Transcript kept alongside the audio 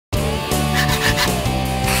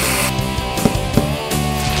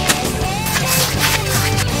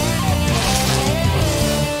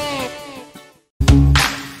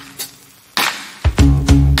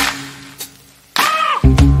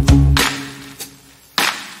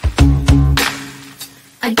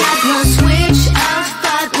no switch off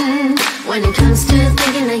button when it comes to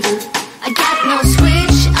thinking of you. I got no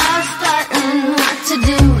switch off button. What to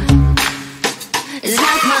do? It's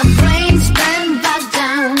like my brain's been bogged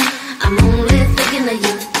down. I'm only thinking of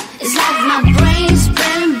you. It's like my brain's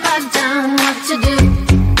been bogged down. What to do?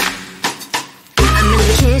 I'm in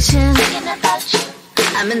the kitchen thinking about you.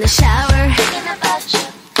 I'm in the shower thinking about you.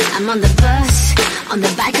 I'm on the bus, on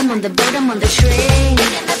the bike, I'm on the boat, I'm on the train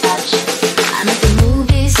thinking about you. I'm at the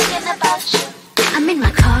movies thinking about you. I'm in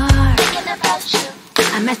my car thinking about you.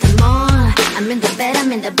 I'm at the mall, I'm in the bed,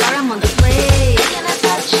 I'm in the bar, I'm on the plane thinking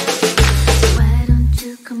about you. Why don't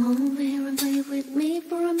you come over here and play with me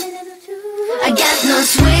for a minute or two? I got no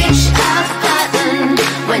switch off button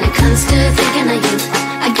when it comes to thinking of you.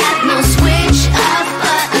 I got no switch off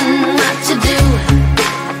button. What to do?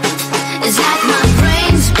 It's like my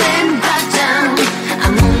brain's been bogged down.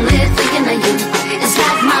 I'm only thinking of you. It's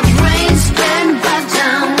like my brain's been bogged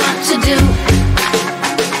down. What to do?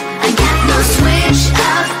 I got no switch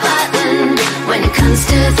off button when it comes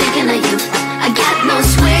to thinking of you. I got no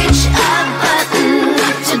switch off button.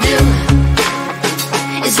 What to do?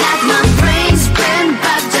 It's like my brain's been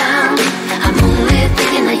bogged down. I'm only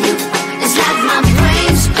thinking of you. It's like my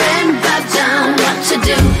brain's been bogged down. What to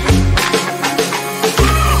do?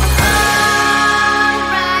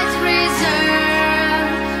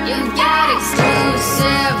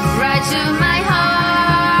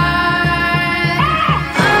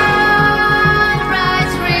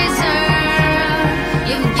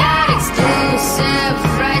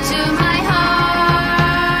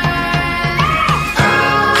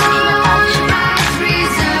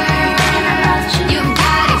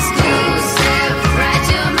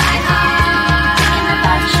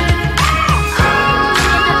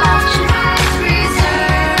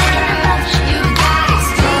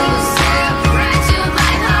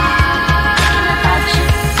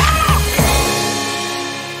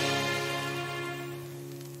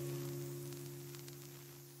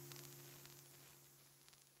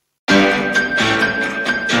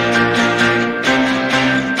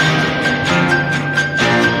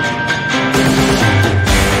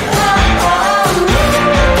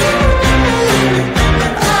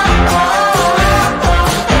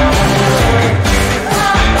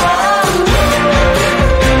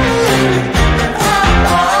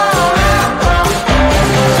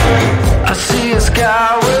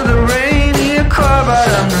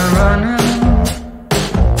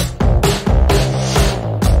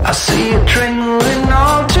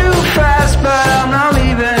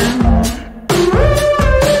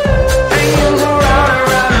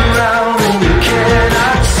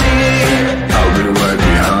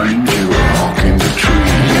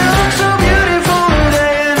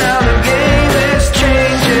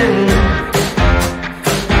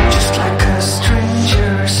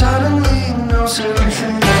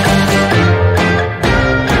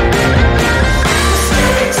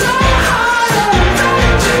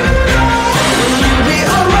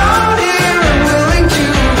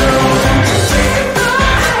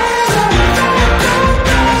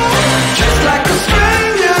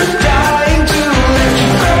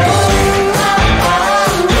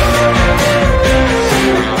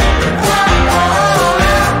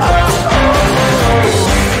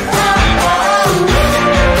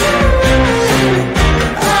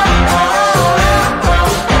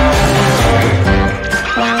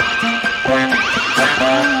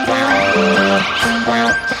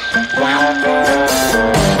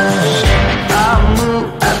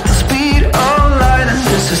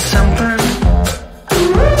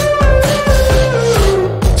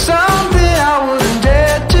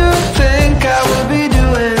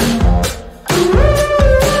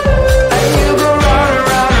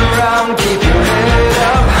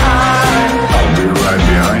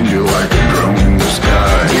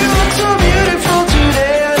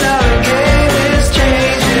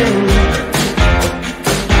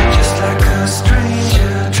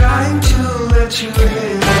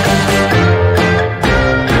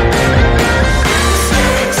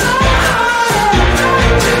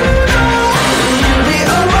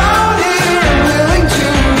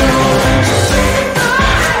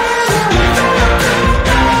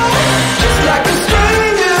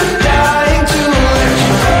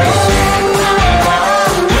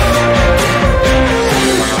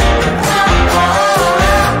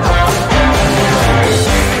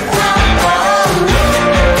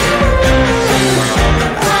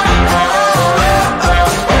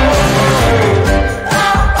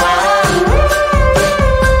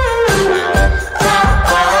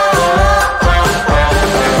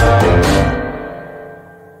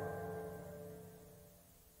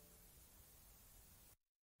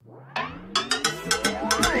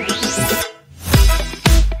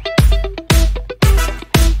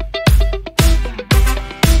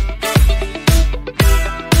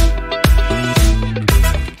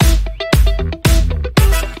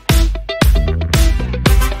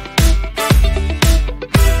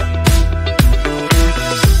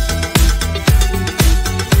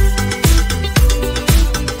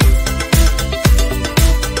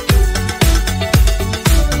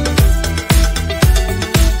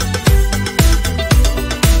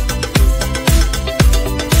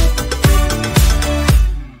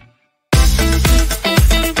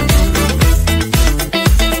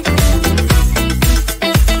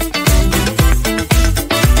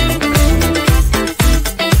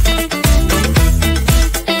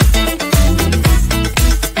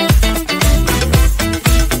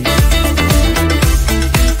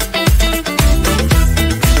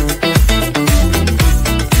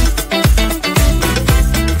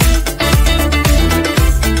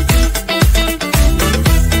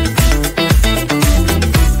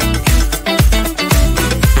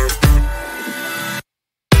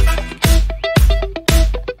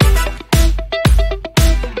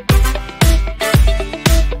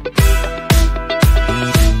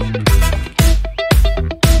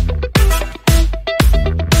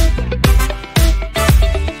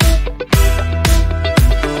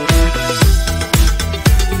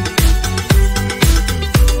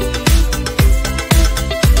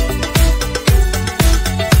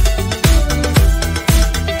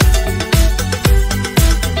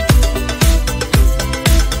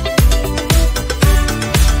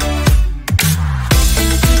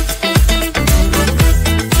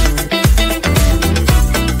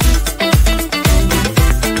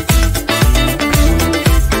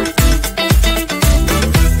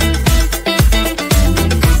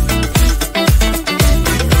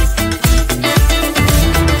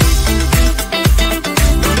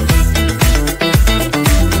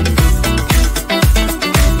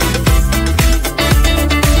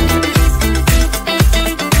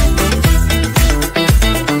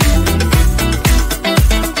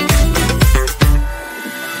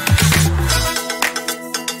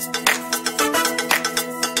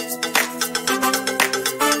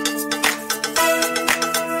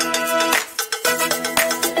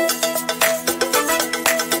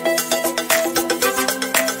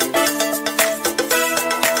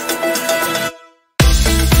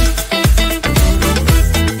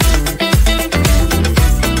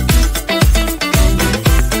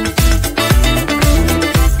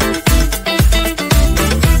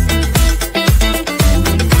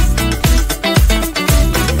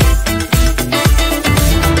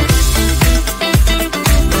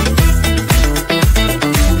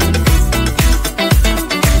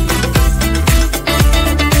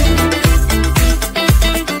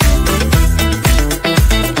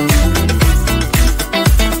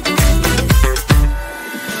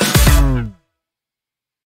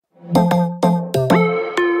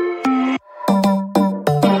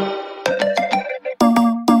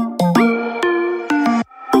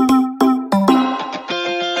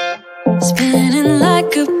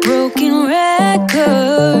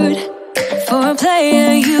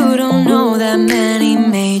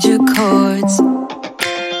 words.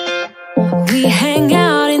 We hang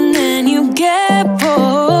out and then you get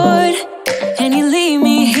bored, and you leave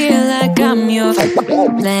me here like I'm your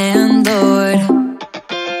landlord.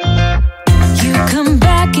 You come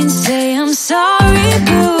back and say I'm sorry,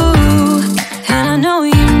 boo, and I know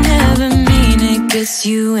you never mean it, gets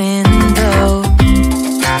you in though.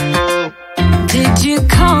 Did you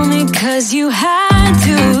call me cause you had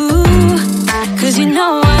to? Cause you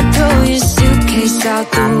know I'd throw your suitcase out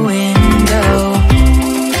the window.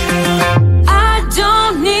 I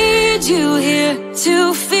don't need you here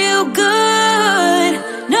to feel good.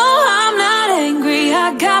 No, I'm not angry,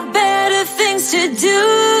 I got better things to do.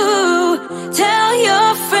 Tell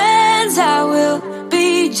your friends I will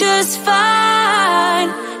be just fine.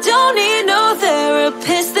 Don't need no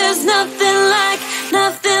therapist, there's nothing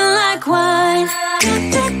like wine.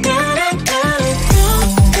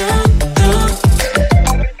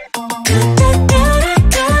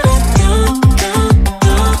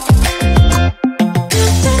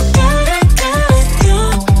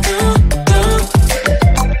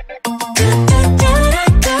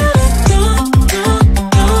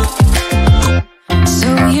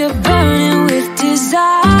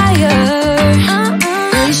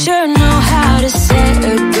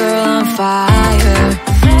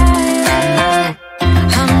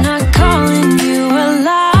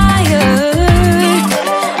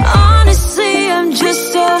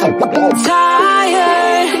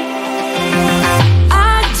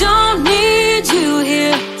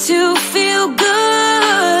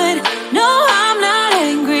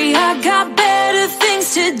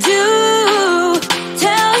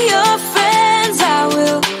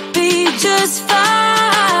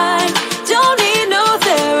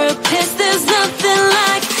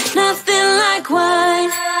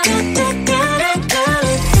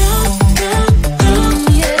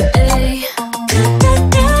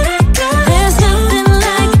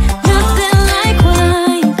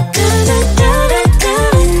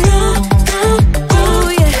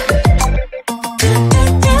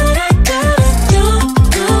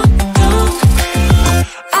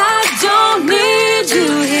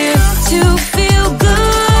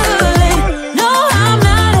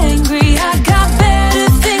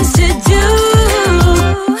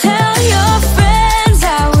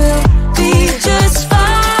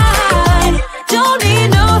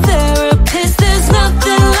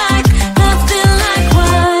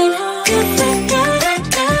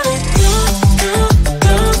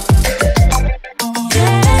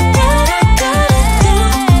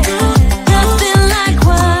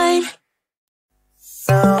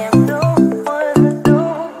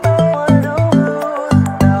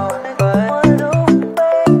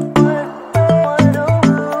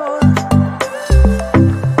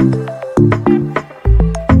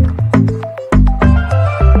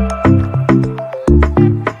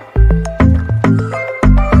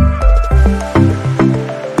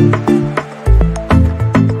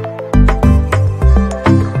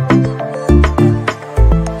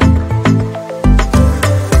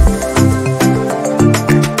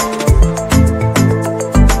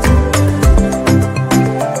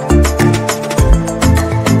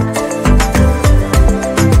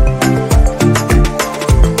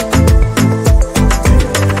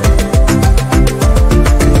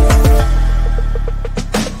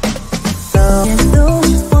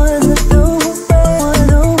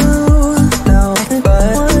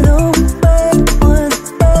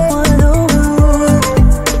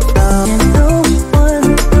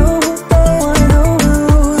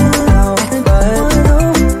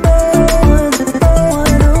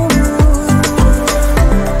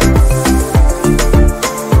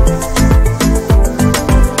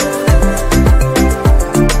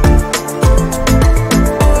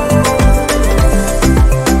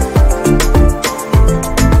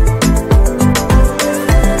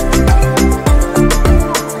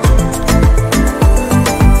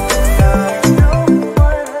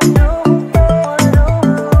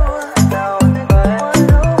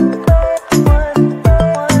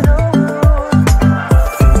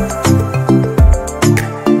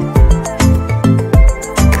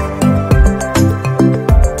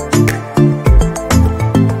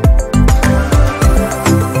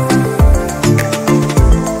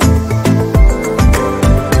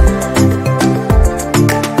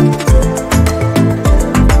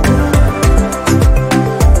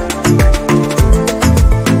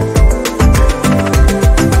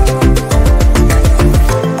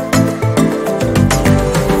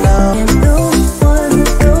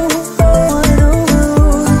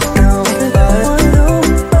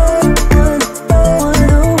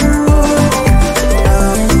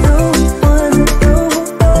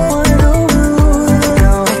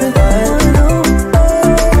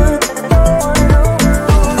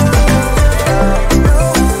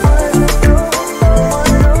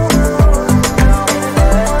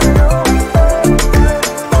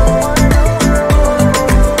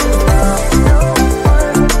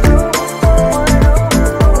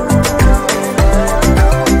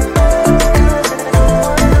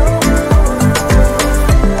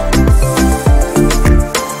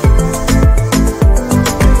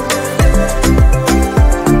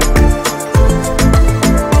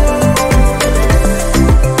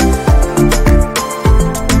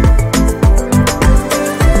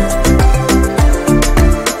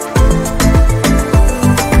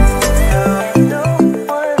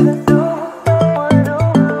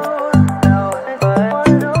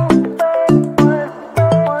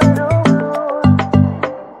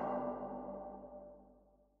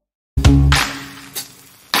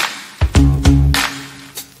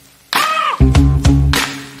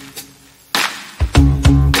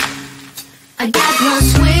 no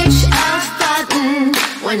switch off button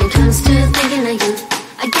when it comes to thinking of you.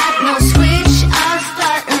 I got no switch off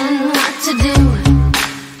button. What to do?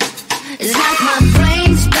 It's like my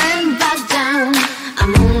brain's been bogged down.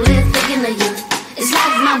 I'm only thinking of you. It's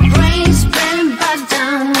like my brain's been bogged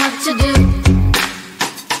down. What to do?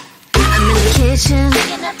 I'm in the kitchen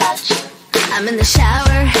thinking about you. I'm in the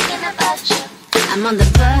shower thinking about you. I'm on the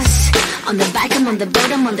bus, on the bike, I'm on the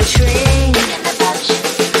boat, I'm on the train thinking about you.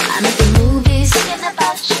 I'm at the movies thinking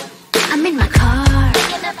about you. I'm in my car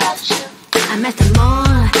thinking about you. I'm at the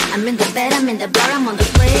mall, I'm in the bed, I'm in the bar, I'm on the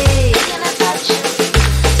plane thinking about you.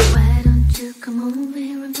 Why don't you come over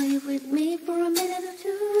here and play with me for a minute or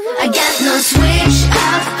two? I got no switch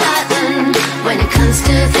off button when it comes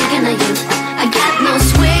to thinking of you. I got no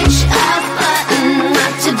switch off button.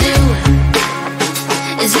 What to do?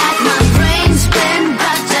 It's like my brain's been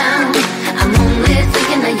bogged down. I'm only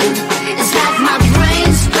thinking of you. It's like my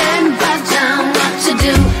brain's been bogged down. What to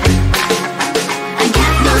do? I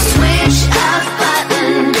got no switch off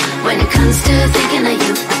button when it comes to thinking of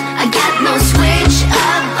you. I got no switch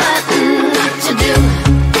off button. What to do?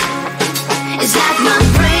 It's like my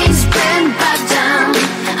brain